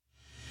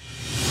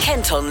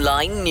Kent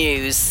Online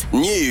News.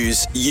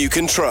 News you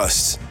can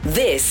trust.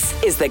 This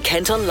is the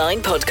Kent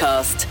Online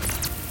Podcast.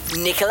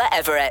 Nicola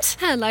Everett.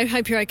 Hello,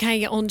 hope you're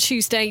okay on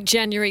Tuesday,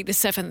 January the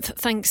 7th.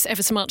 Thanks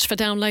ever so much for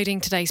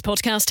downloading today's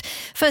podcast.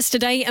 First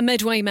today, a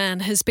Medway man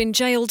has been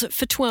jailed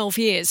for 12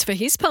 years for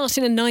his part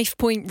in a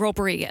knife-point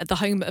robbery at the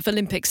home of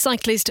Olympic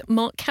cyclist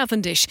Mark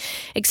Cavendish.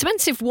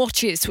 Expensive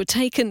watches were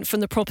taken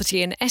from the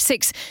property in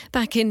Essex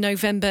back in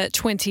November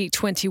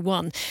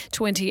 2021.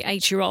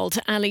 28-year-old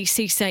Ali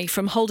Cisse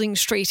from Holding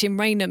Street in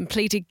Rainham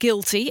pleaded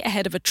guilty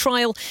ahead of a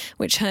trial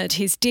which heard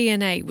his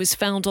DNA was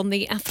found on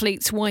the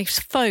athlete's wife's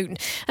phone.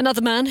 Another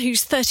man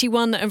who's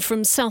 31 and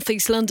from South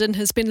East London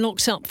has been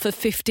locked up for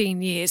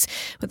 15 years.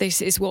 Well,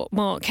 this is what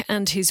Mark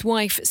and his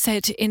wife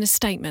said in a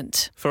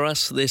statement. For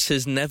us, this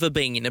has never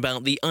been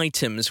about the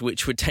items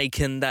which were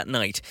taken that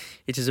night.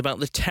 It is about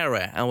the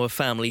terror our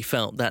family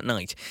felt that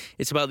night.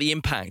 It's about the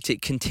impact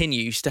it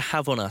continues to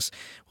have on us.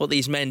 What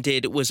these men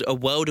did was a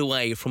world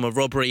away from a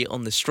robbery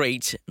on the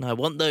street, and I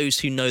want those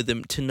who know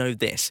them to know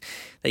this.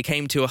 They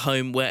came to a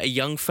home where a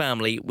young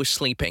family was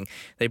sleeping.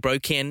 They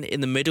broke in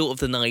the middle of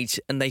the night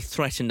and they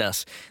threatened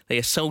us. They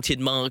assaulted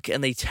Mark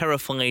and they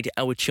terrified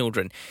our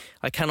children.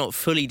 I cannot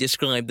fully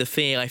describe the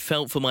fear I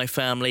felt for my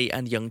family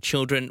and young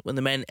children when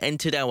the men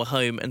entered our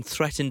home and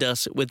threatened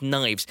us with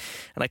knives.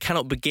 And I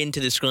cannot begin to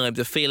describe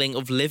the feeling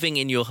of living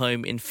in your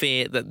home in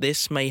fear that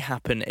this may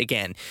happen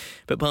again.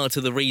 But part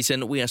of the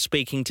reason we are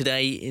speaking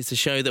today is to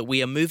show that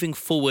we are moving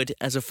forward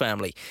as a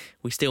family.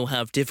 We still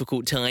have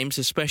difficult times,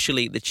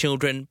 especially the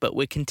children, but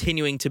we're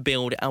continuing to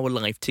build our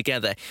life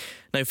together.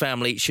 No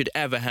family should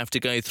ever have to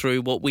go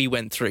through what we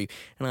went through,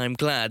 and I'm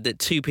glad that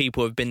 2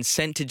 people have been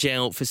sent to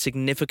jail for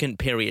significant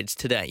periods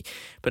today.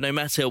 But no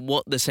matter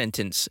what the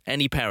sentence,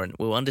 any parent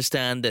will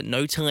understand that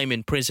no time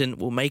in prison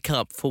will make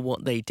up for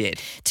what they did.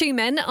 2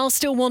 men are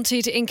still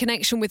wanted in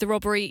connection with the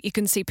robbery. You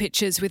can see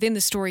pictures within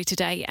the story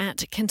today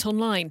at Kent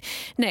Online.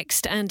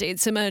 Next, and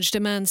it's emerged a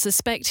man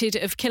suspected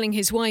of killing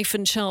his wife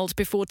and child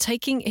before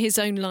taking his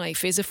own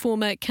life is a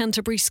former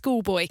Canterbury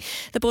schoolboy.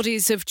 The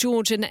bodies of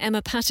George and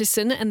Emma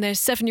Pattison and their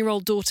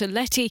 7-year-old daughter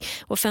Letty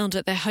were found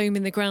at their home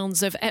in the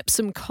grounds of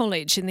Epsom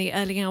College in the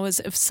early hours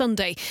of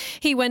Sunday.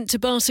 He went to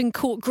Barton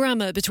Court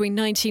Grammar between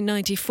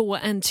 1994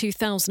 and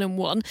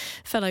 2001.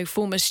 Fellow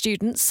former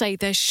students say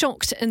they're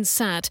shocked and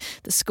sad.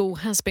 The school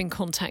has been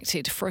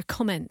contacted for a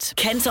comment.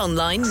 Kent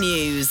Online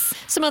News.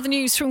 Some other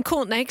news from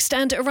court next,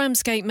 and a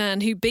Ramsgate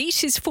man who beat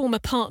his former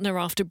partner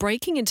after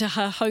breaking into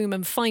her home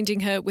and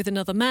finding her with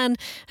another man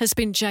has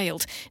been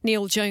jailed.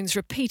 Neil Jones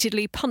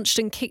repeatedly punched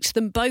and kicked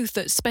them both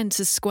at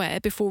Spencer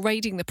Square before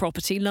raiding the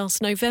property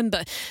last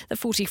November. The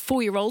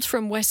 44-year-old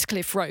from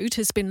Westcliff Road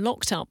has been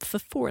locked up for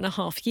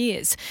 4.5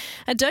 years.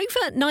 A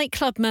Dover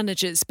nightclub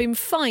manager's been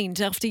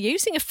fined after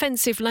using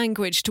offensive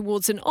language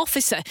towards an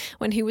officer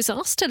when he was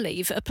asked to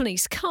leave a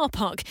police car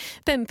park.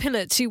 Ben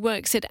Pillett, who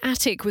works at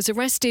Attic, was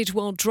arrested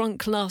while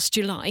drunk last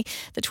July.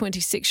 The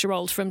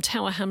 26-year-old from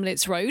Tower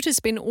Hamlets Road has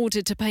been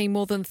ordered to pay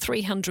more than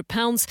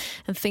 £300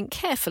 and think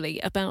carefully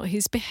about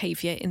his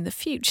behaviour in the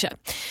future.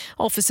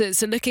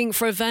 Officers are looking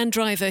for a van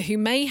driver who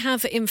may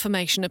have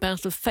information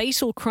about a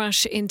fatal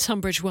crash in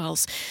Tunbridge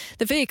Wells.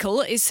 The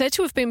vehicle is said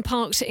to have been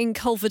parked in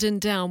Culverden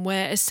Down,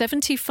 where a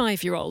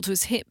 75-year-old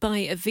was hit by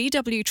a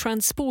VW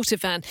transporter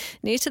van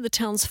near to the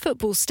town's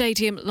football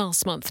stadium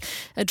last month.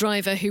 A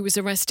driver who was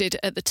arrested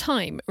at the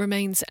time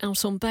remains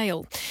out on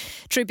bail.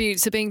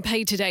 Tributes are being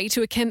paid today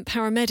to a Kent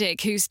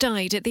paramedic who's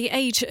died at the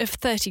age of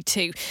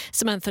 32.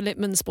 Samantha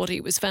Lippman's body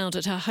was found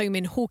at her home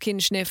in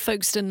Hawkinge near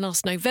Folkestone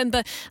last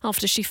November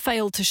after she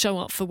failed to show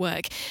up for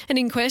work. An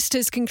inquest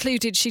has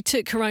concluded she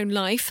took her own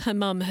life. Her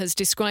mum has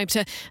described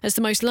her as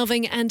the most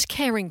loving and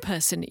caring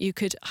person you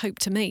could hope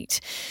to meet.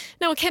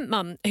 Now, a Kent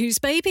mum whose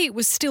baby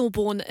was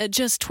stillborn at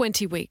just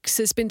 20 weeks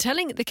has been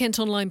telling the Kent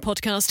Online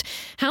podcast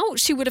how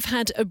she would have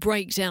had a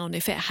breakdown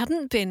if it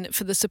hadn't been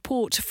for the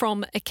support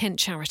from a Kent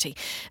charity.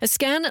 A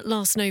scan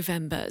last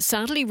November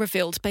sadly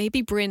revealed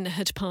baby Bryn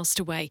had passed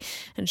away,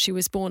 and she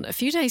was born a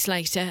few days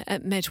later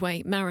at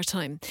Medway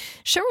Maritime.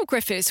 Cheryl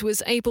Griffiths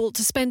was able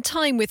to spend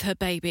time with her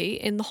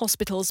baby in the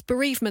hospital's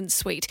bereavement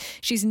suite.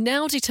 She's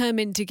now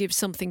determined to give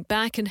something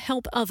back and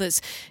help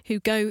others who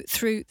go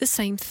through the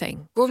same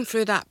thing. Going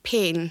through that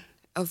pain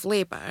of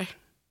labour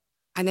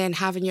and then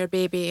having your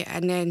baby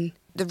and then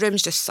the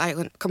room's just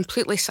silent,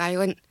 completely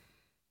silent,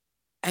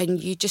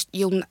 and you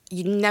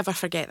never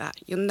forget that.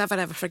 You'll never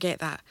ever forget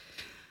that.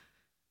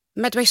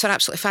 Midwives are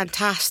absolutely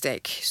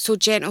fantastic, so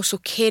gentle, so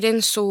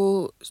caring,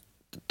 so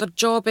their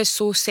job is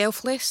so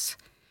selfless.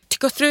 To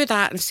go through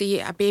that and see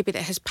a baby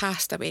that has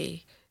passed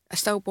away, a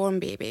stillborn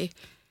baby,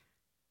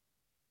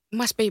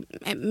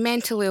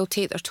 mentally will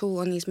take their toll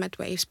on these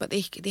midwives, but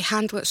they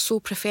handle it so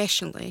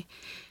professionally,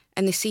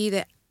 and they see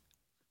that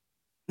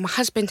my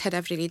husband had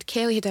every need,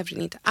 Kelly had every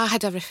need, I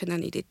had everything I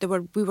needed.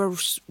 We were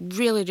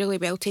really, really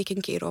well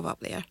taken care of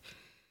up there.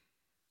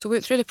 So we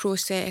went through the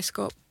process,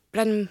 got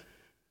Bryn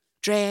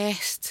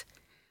dressed,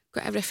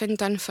 got everything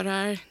done for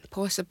her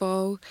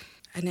possible,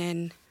 and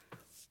then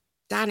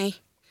Danny,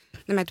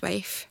 the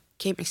midwife,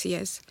 came to see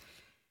us.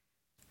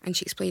 and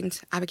she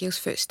explained Abigail's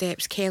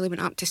footsteps. Kelly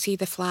went up to see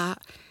the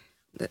flat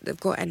that they've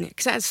got in it,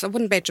 because it's a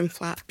 1-bedroom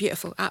flat,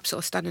 beautiful,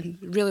 absolutely stunning,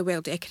 really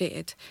well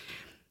decorated.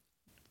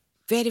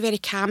 Very, very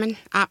calming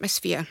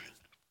atmosphere,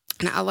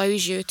 and it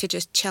allows you to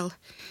just chill.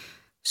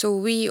 So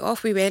we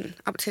went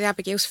up to the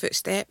Abigail's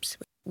footsteps.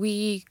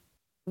 We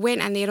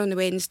went in there on the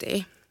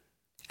Wednesday,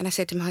 and I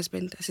said to my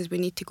husband, I said, we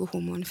need to go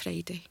home on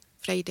Friday.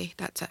 Friday,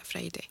 that's it,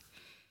 Friday.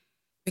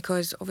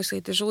 Because obviously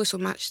there's only so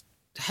much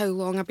how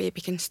long a baby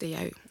can stay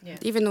out. Yeah.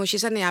 Even though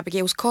she's in the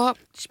Abigail's cot,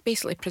 she's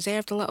basically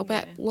preserved a little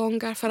bit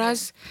longer for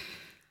us.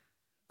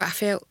 But I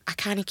felt I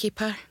can't keep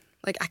her.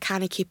 I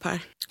can't keep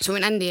her. So I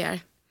went in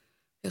there.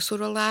 We were so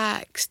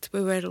relaxed.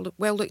 We were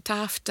well looked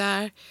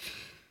after.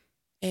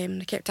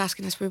 They kept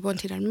asking us if we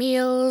wanted our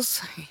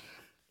meals.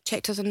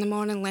 Checked us in the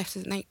morning, left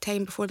us at night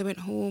time before they went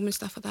home and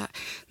stuff like that.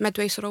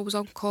 Midwives were always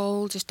on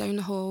call, just down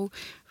the hall,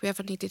 if we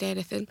ever needed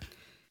anything.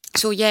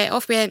 So yeah,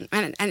 off we went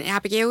into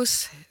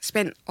Abigail's,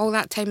 spent all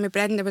that time with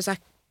Bryn. There was a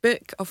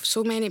book of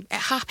so many, it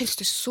happens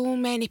to so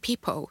many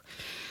people.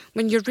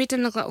 When you're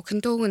reading a little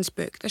condolence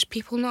book, there's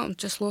people not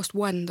just lost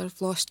one,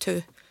 they've lost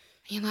two.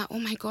 And you're like, oh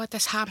my God,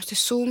 this happens to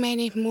so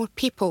many more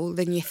people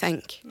than you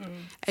think.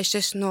 It's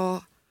just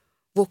not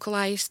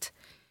vocalised.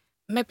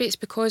 Maybe it's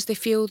because they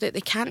feel that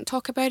they can't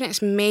talk about it.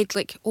 It's made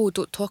like, oh,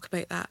 don't talk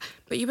about that.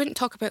 But you wouldn't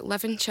talk about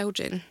living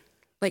children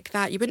like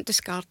that. You wouldn't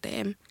discard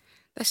them.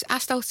 I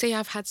still say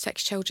I've had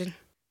 6 children.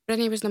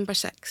 Brinny was number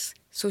 6,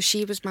 so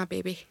she was my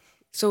baby.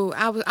 So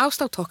I'll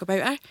still talk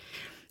about her.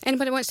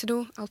 Anybody wants to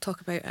know, I'll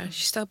talk about her.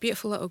 She's still a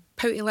beautiful little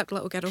pouty-lipped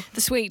little girl. The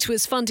suite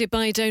was funded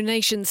by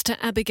donations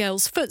to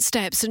Abigail's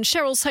Footsteps, and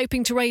Cheryl's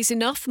hoping to raise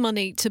enough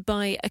money to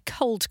buy a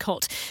cold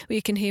cot. Well,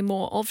 you can hear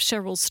more of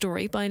Cheryl's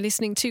story by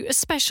listening to a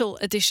special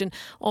edition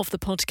of the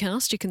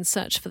podcast. You can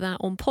search for that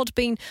on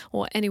Podbean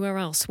or anywhere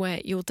else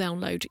where you'll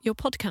download your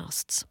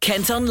podcasts.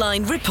 Kent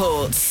Online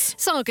reports.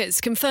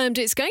 Saga's confirmed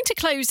it's going to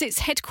close its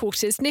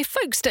headquarters near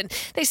Folkestone.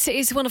 This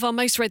is one of our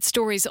most read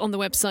stories on the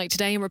website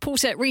today, and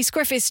reporter Rhys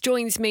Griffiths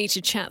joins me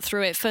to chat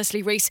through it.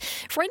 Firstly, Rhys,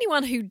 for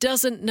anyone who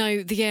doesn't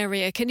know the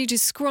area, can you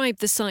describe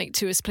the site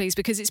to us, please?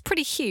 Because it's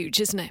pretty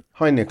huge, isn't it?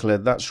 Hi, Nicola.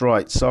 That's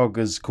right.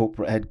 Saga's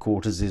corporate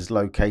headquarters is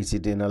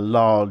located in a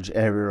large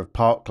area of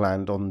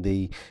parkland on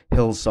the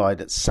hillside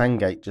at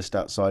Sandgate, just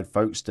outside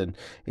Folkestone.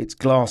 Its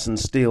glass and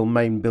steel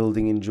main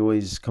building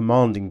enjoys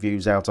commanding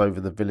views out over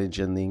the village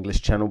and the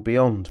English Channel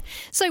beyond.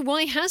 So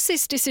why has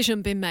this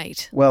decision been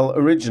made? Well,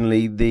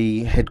 originally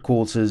the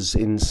headquarters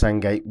in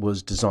Sandgate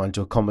was designed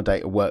to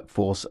accommodate a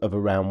workforce of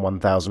around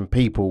 1,000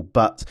 people,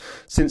 but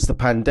since the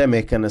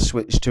pandemic and a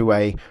switch to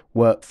a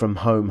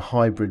work-from-home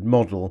hybrid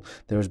model,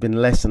 there has been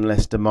less and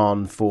less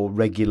demand for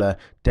regular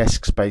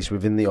desk space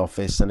within the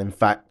office, and in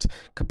fact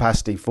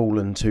capacity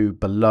fallen to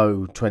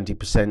below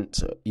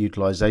 20%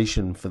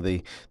 utilisation for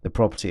the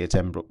property at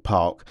Embrook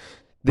Park.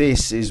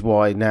 This is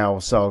why now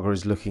Saga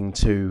is looking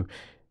to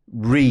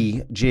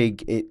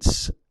rejig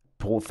its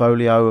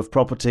portfolio of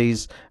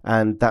properties,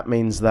 and that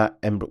means that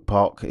Embrook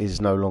Park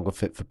is no longer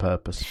fit for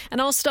purpose.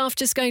 And are staff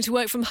just going to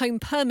work from home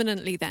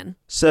permanently then?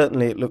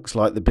 Certainly it looks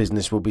like the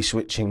business will be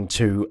switching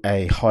to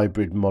a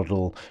hybrid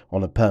model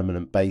on a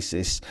permanent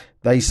basis.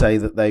 They say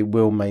that they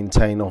will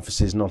maintain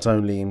offices not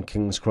only in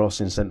King's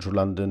Cross in central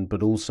London,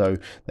 but also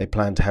they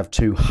plan to have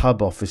 2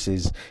 hub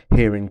offices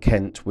here in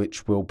Kent,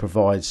 which will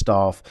provide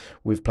staff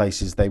with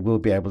places they will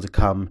be able to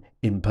come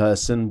in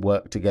person,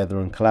 work together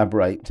and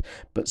collaborate.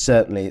 But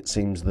certainly it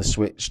seems the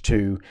switch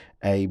to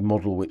a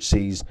model which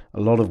sees a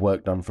lot of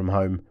work done from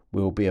home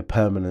will be a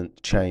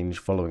permanent change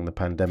following the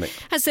pandemic.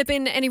 Has there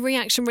been any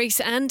reaction, Rhys?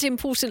 And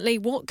importantly,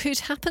 what could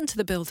happen to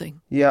the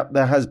building? Yeah,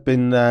 there has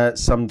been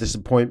some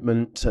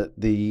disappointment at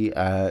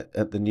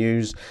the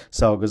news.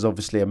 Saga's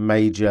obviously a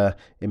major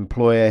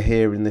employer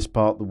here in this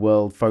part of the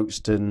world.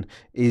 Folkestone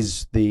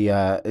is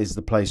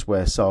the place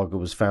where Saga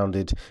was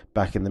founded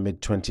back in the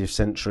mid-20th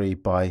century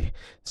by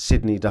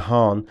Sidney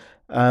DeHaan.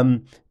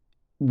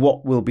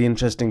 What will be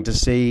interesting to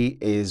see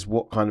is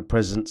what kind of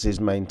presence is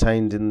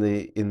maintained in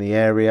the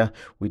area.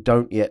 We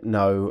don't yet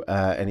know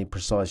any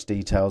precise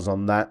details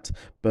on that.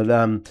 But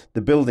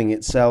the building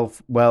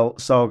itself, well,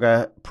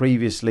 Saga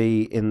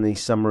previously in the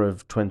summer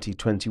of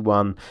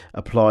 2021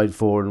 applied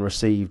for and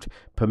received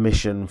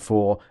permission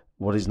for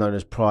what is known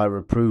as prior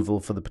approval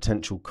for the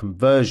potential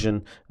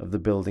conversion of the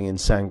building in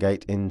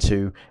Sandgate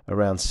into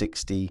around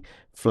 60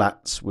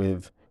 flats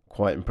with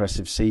quite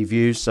impressive sea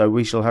views, so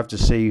we shall have to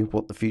see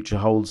what the future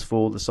holds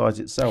for the site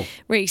itself.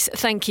 Rhys,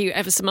 thank you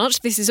ever so much.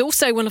 This is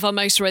also one of our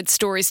most read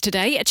stories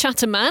today. A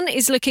Chatham man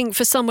is looking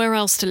for somewhere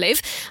else to live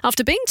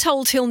after being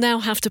told he'll now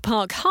have to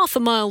park half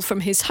a mile from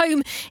his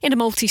home in a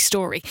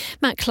multi-storey.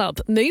 Matt Clubb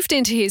moved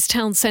into his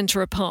town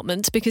centre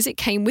apartment because it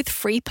came with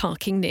free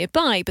parking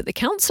nearby, but the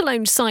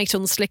council-owned site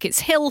on Slicketts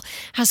Hill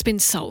has been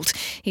sold.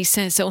 He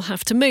says he'll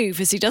have to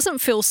move as he doesn't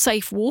feel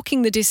safe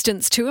walking the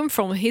distance to and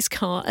from his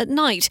car at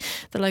night.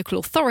 The local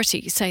authority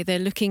authorities say they're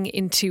looking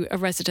into a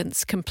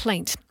resident's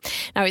complaint.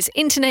 Now, it's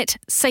Internet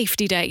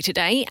Safety Day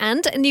today,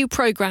 and a new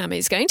programme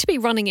is going to be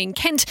running in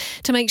Kent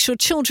to make sure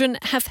children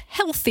have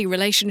healthy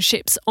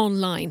relationships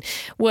online.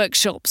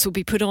 Workshops will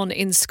be put on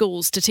in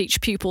schools to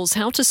teach pupils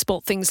how to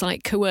spot things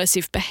like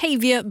coercive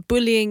behaviour,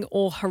 bullying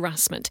or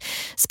harassment.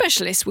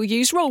 Specialists will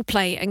use role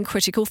play and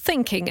critical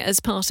thinking as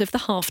part of the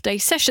half-day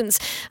sessions.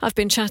 I've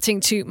been chatting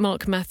to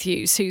Mark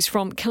Matthews, who's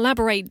from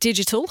Collaborate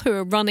Digital, who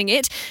are running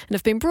it and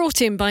have been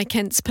brought in by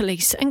Kent's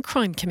Police and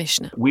Crime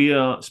Commissioner. We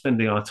are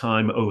spending our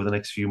time over the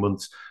next few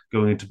months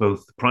going into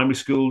both primary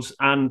schools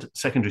and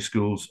secondary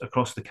schools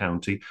across the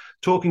county,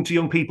 talking to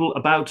young people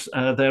about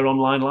their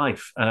online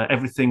life,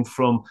 everything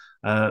from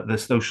their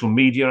social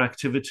media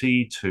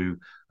activity to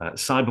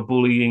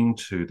cyberbullying,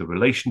 to the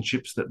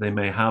relationships that they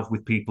may have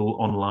with people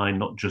online,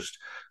 not just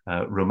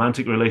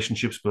romantic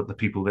relationships, but the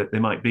people that they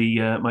might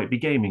be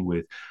gaming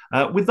with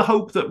the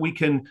hope that we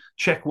can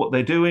check what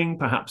they're doing,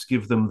 perhaps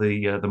give them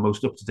the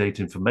most up-to-date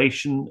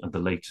information and the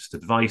latest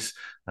advice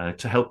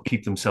to help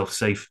keep themselves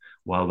safe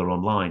while they're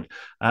online.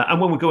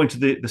 And when we go into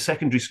the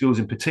secondary schools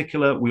in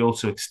particular, we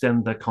also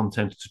extend their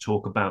content to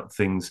talk about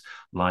things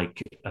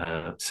like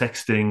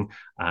sexting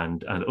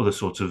and other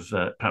sorts of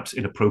perhaps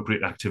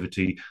inappropriate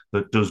activity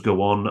that does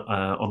go on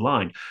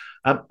online.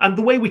 And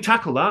the way we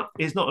tackle that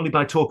is not only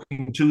by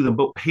talking to them,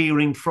 but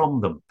hearing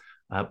from them,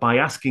 by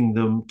asking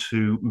them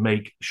to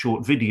make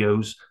short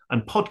videos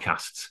and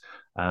podcasts.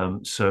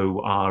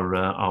 So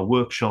our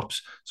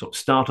workshops sort of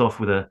start off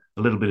with a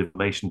little bit of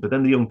information, but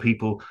then the young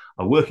people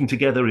are working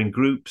together in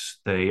groups.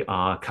 They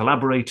are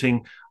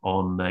collaborating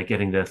on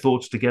getting their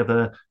thoughts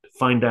together,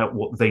 find out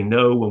what they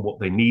know and what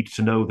they need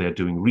to know. They're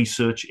doing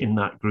research in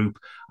that group.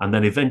 And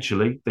then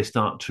eventually they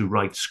start to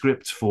write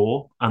scripts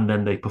for, and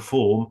then they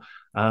perform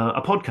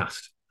a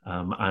podcast.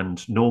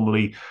 And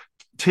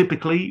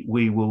typically,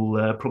 we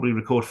will probably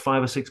record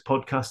 5 or 6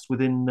 podcasts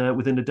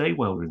within a day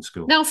while we're in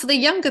school. Now, for the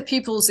younger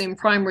pupils in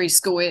primary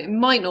school, it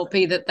might not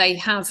be that they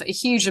have a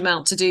huge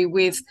amount to do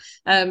with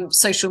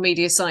social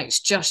media sites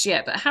just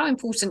yet. But how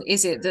important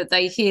is it that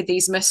they hear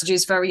these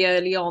messages very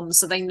early on,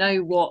 so they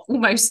know what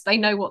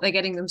they're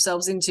getting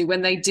themselves into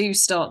when they do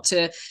start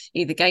to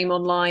either game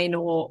online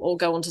or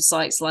go onto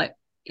sites like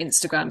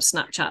Instagram,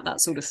 Snapchat, that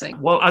sort of thing?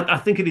 Well, I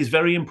think it is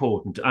very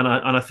important, and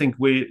I think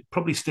we're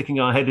probably sticking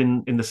our head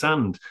in the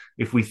sand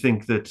if we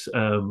think that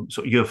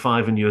sort of year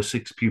 5 and year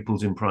 6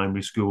 pupils in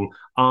primary school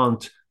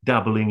aren't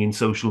dabbling in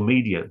social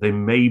media. They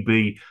may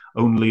be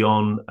only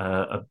on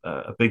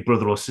a big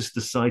brother or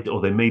sister site, or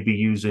they may be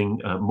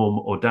using mum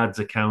or dad's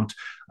account,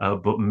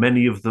 but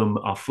many of them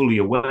are fully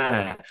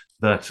aware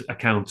that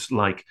accounts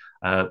like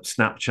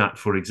Snapchat,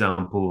 for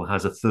example,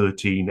 has a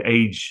 13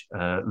 age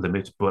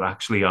limit, but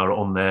actually are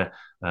on there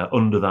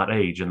under that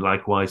age. And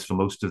likewise for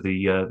most of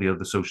the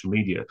other social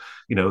media,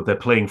 they're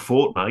playing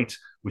Fortnite,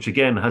 which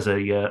again has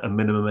a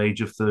minimum age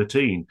of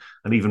 13,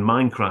 and even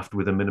Minecraft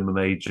with a minimum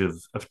age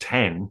of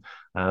 10.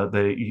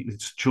 The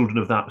children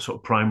of that sort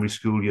of primary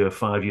school year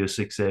 5, year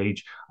 6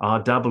 age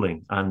are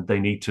dabbling, and they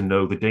need to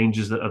know the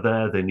dangers that are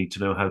there. They need to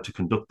know how to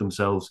conduct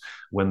themselves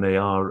when they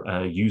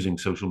are using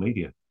social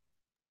media.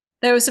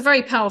 There was a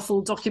very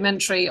powerful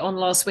documentary on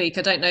last week.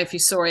 I don't know if you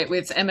saw it,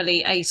 with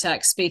Emily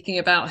Atack speaking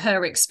about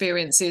her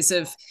experiences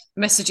of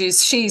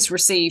messages she's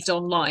received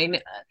online.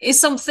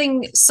 Is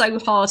something so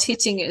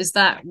hard-hitting as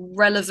that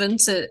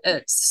relevant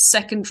at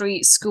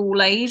secondary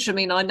school age? I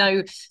mean, I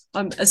know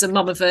as a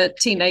mum of a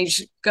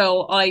teenage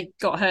girl, I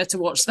got her to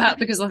watch that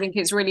because I think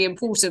it's really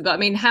important. But I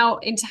mean,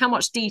 into how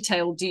much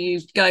detail do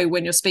you go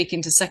when you're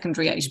speaking to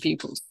secondary age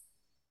pupils?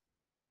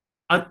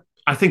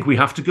 I think we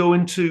have to go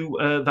into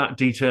that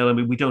detail. I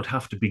mean, we don't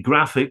have to be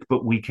graphic,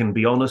 but we can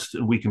be honest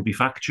and we can be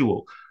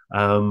factual.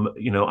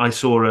 I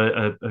saw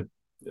a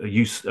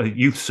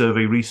youth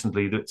survey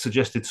recently that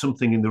suggested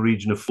something in the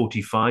region of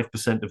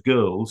 45% of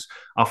girls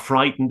are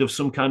frightened of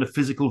some kind of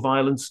physical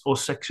violence or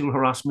sexual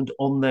harassment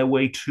on their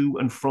way to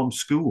and from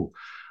school.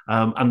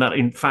 And that,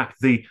 in fact,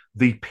 the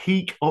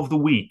peak of the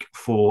week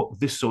for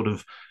this sort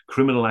of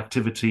criminal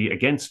activity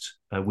against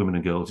women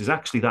and girls is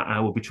actually that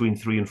hour between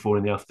 3 and 4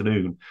 in the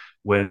afternoon,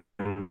 when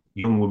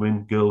young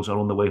women, girls are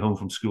on their way home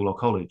from school or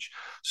college.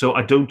 So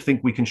I don't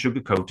think we can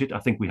sugarcoat it. I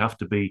think we have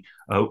to be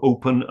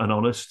open and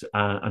honest.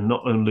 And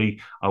not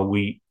only are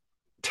we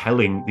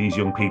telling these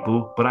young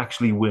people, but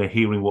actually we're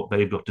hearing what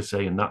they've got to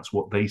say, and that's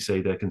what they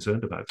say they're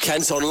concerned about.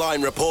 Kent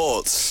Online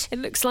reports. It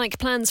looks like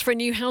plans for a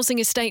new housing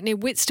estate near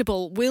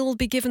Whitstable will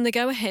be given the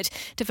go-ahead.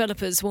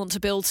 Developers want to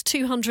build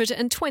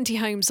 220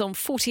 homes on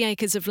 40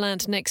 acres of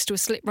land next to a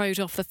slip road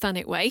off the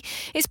Thanet Way.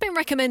 It's been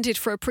recommended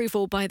for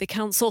approval by the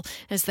council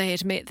as they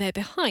admit they're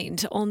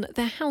behind on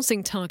their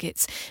housing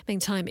targets.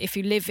 Meantime, if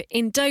you live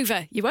in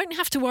Dover, you won't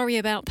have to worry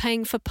about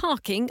paying for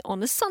parking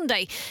on a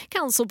Sunday.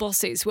 Council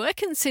bosses were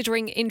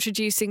considering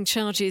introducing facing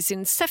charges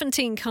in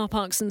 17 car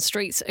parks and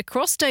streets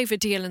across Dover,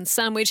 Deal and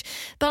Sandwich,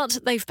 but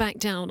they've backed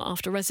down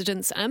after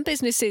residents and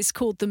businesses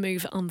called the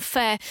move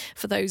unfair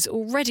for those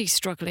already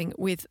struggling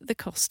with the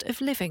cost of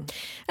living.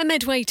 A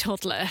Medway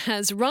toddler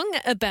has rung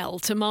a bell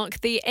to mark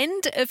the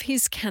end of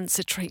his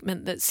cancer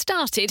treatment that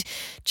started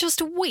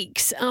just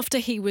weeks after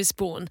he was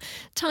born.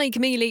 Tig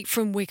Mealy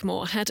from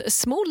Wigmore had a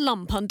small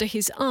lump under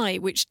his eye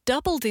which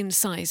doubled in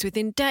size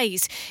within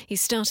days. He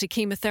started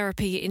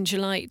chemotherapy in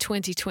July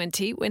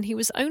 2020 when he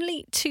was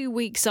only 2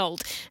 weeks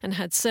old and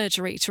had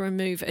surgery to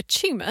remove a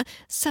tumour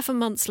 7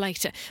 months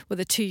later. Well,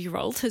 the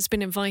 2-year-old has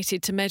been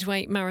invited to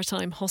Medway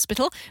Maritime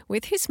Hospital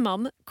with his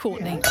mum,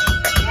 Courtney.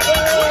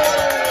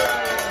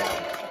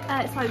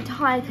 So Tig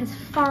has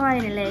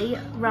finally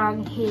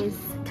rung his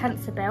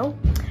cancer bell.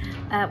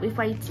 We've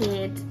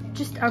waited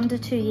just under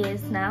 2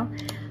 years now.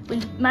 We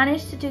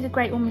managed to do the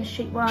Great Ormond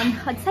Street one,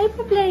 I'd say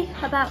probably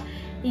about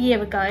a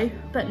year ago,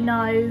 but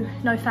no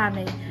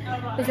family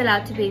was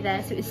allowed to be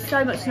there. So it was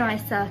so much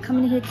nicer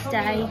coming here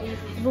today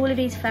with all of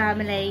his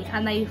family,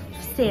 and they've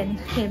seen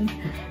him.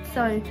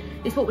 So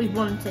it's what we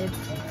wanted.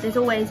 We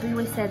always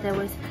said there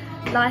was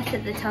light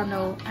at the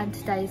tunnel, and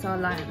today's our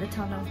light at the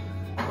tunnel.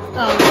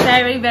 Oh,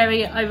 very,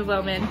 very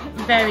overwhelming,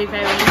 very,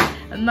 very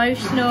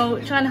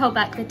emotional, trying to hold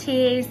back the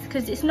tears,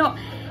 because it's not,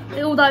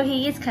 although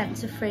he is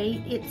cancer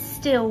free, it's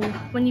still,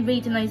 when you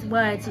read in those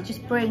words, it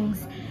just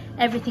brings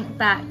everything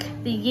back.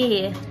 The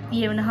year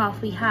and a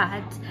half we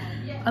had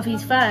of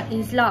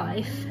his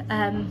life,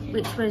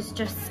 which was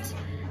just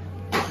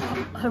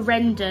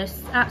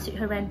horrendous,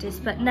 absolutely horrendous.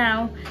 But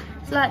now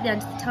it's light at the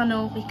end of the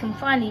tunnel, we can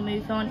finally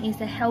move on. He's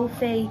a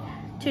healthy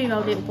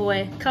 2-year-old little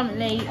boy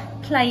currently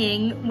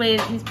playing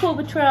with his Paw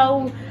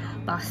Patrol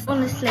bus.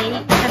 Honestly,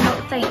 I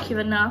cannot thank you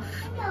enough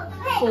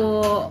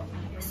for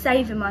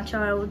saving my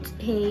child.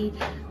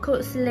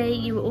 Constantly,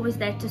 you were always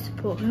there to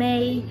support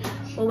me,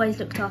 always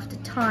looked after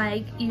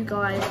Tig. You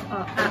guys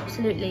are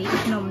absolutely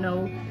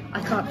phenomenal. I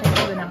can't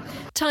thank you enough.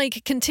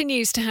 Tig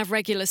continues to have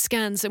regular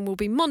scans and will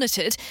be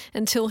monitored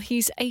until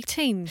he's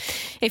 18.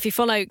 If you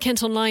follow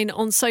Kent Online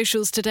on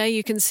socials today,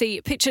 you can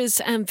see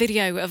pictures and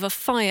video of a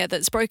fire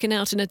that's broken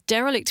out in a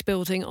derelict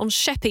building on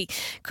Sheppey.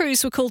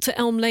 Crews were called to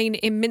Elm Lane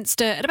in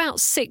Minster at about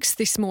 6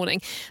 this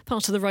morning.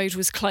 Part of the road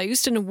was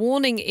closed and a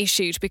warning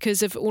issued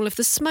because of all of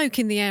the smoke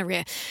in the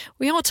area.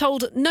 We are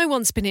told no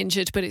one's been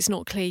injured, but it's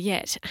not clear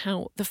yet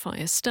how the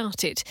fire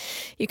started.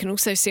 You can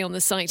also see on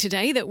the site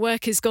today that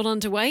work has got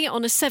underway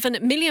on a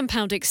 £7 million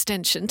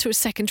extension to a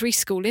secondary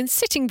school in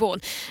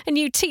Sittingbourne. A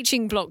new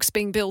teaching block's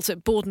being built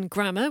at Borden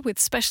Grammar with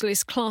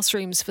specialist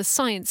classrooms for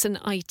science and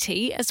IT,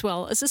 as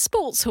well as a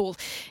sports hall.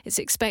 It's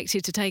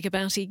expected to take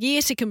about a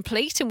year to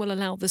complete and will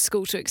allow the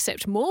school to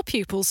accept more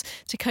pupils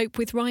to cope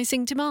with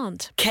rising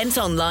demand. Kent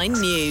Online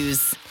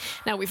News.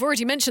 Now, we've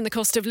already mentioned the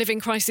cost of living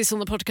crisis on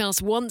the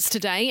podcast once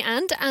today,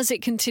 and as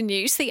it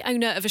continues, the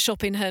owner of a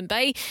shop in Herne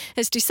Bay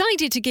has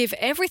decided to give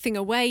everything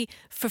away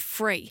for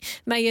free.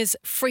 Mayors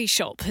Free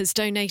Shop has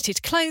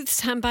donated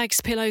clothes, handbags,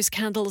 pillows,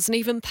 candles and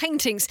even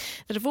paintings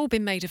that have all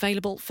been made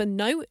available for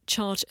no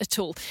charge at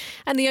all.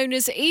 And the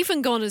owner's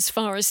even gone as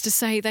far as to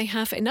say they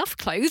have enough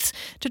clothes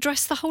to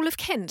dress the whole of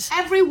Kent.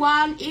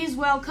 Everyone is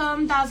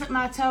welcome, doesn't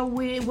matter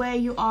where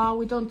you are.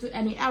 We don't do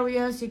any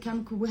areas.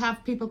 We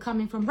have people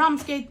coming from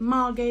Ramsgate,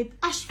 Margate,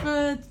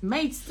 Ashford,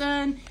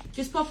 Maidstone.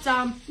 Just pop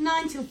down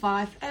 9 till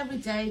 5 every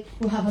day.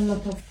 We'll have a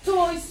lot of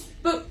toys,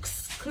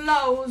 books,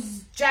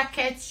 clothes,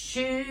 jackets,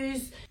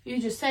 shoes. You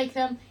just take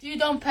them. You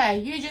don't pay.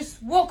 You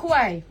just walk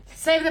away.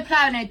 Save the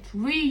planet.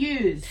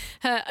 Reuse.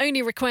 Her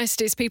only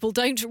request is people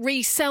don't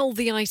resell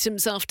the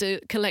items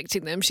after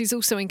collecting them. She's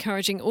also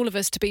encouraging all of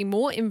us to be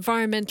more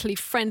environmentally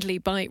friendly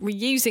by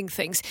reusing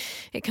things.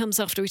 It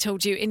comes after we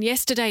told you in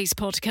yesterday's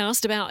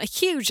podcast about a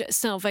huge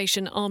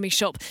Salvation Army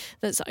shop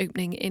that's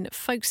opening in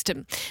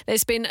Folkestone.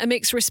 There's been a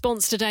mixed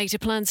response today to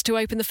plans to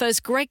open the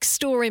first Greggs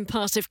store in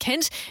part of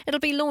Kent. It'll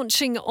be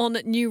launching on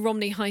New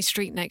Romney High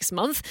Street next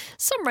month.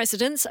 Some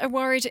residents are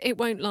worried it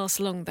won't last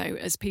long, though,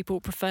 as people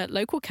prefer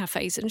local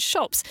cafes and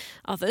shops.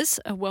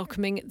 Others are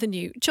welcoming the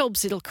new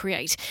jobs it'll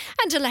create.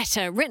 And a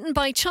letter written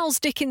by Charles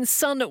Dickens'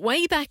 son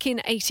way back in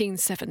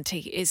 1870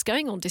 is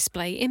going on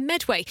display in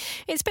Medway.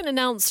 It's been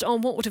announced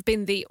on what would have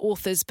been the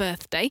author's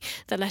birthday.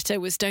 The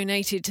letter was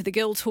donated to the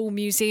Guildhall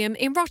Museum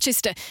in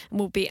Rochester and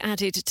will be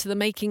added to the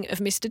Making of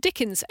Mr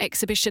Dickens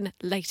exhibition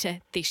later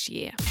this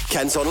year.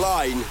 Kent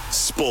Online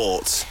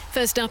Sport.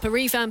 First up, a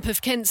revamp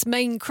of Kent's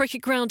main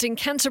cricket ground in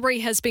Canterbury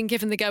has been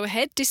given the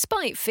go-ahead,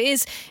 despite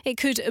fears it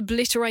could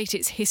obliterate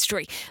its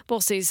history.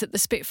 Bosses at the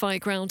Spitfire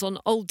ground on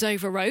Old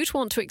Dover Road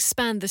want to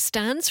expand the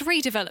stands,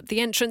 redevelop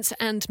the entrance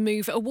and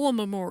move a war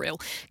memorial.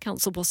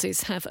 Council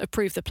bosses have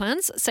approved the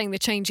plans, saying the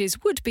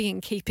changes would be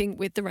in keeping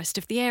with the rest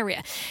of the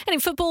area. And in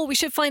football, we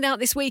should find out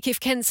this week if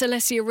Kent's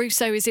Alessia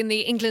Russo is in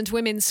the England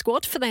women's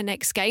squad for their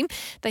next game.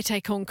 They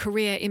take on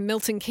Korea in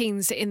Milton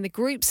Keynes in the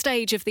group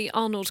stage of the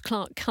Arnold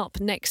Clark Cup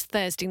next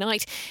Thursday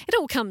night. It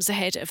all comes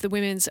ahead of the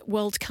Women's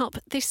World Cup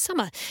this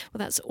summer. Well,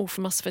 that's all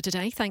from us for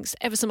today. Thanks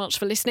ever so much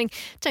for listening.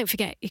 Don't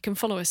forget, you can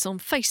follow us on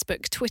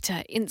Facebook,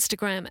 Twitter,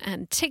 Instagram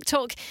and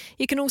TikTok.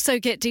 You can also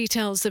get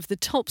details of the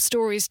top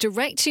stories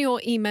direct to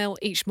your email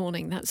each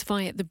morning. That's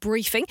via The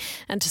Briefing.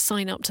 And to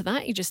sign up to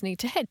that, you just need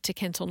to head to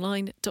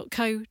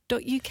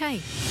kentonline.co.uk.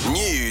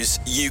 News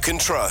you can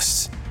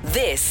trust.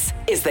 This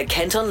is the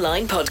Kent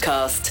Online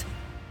Podcast.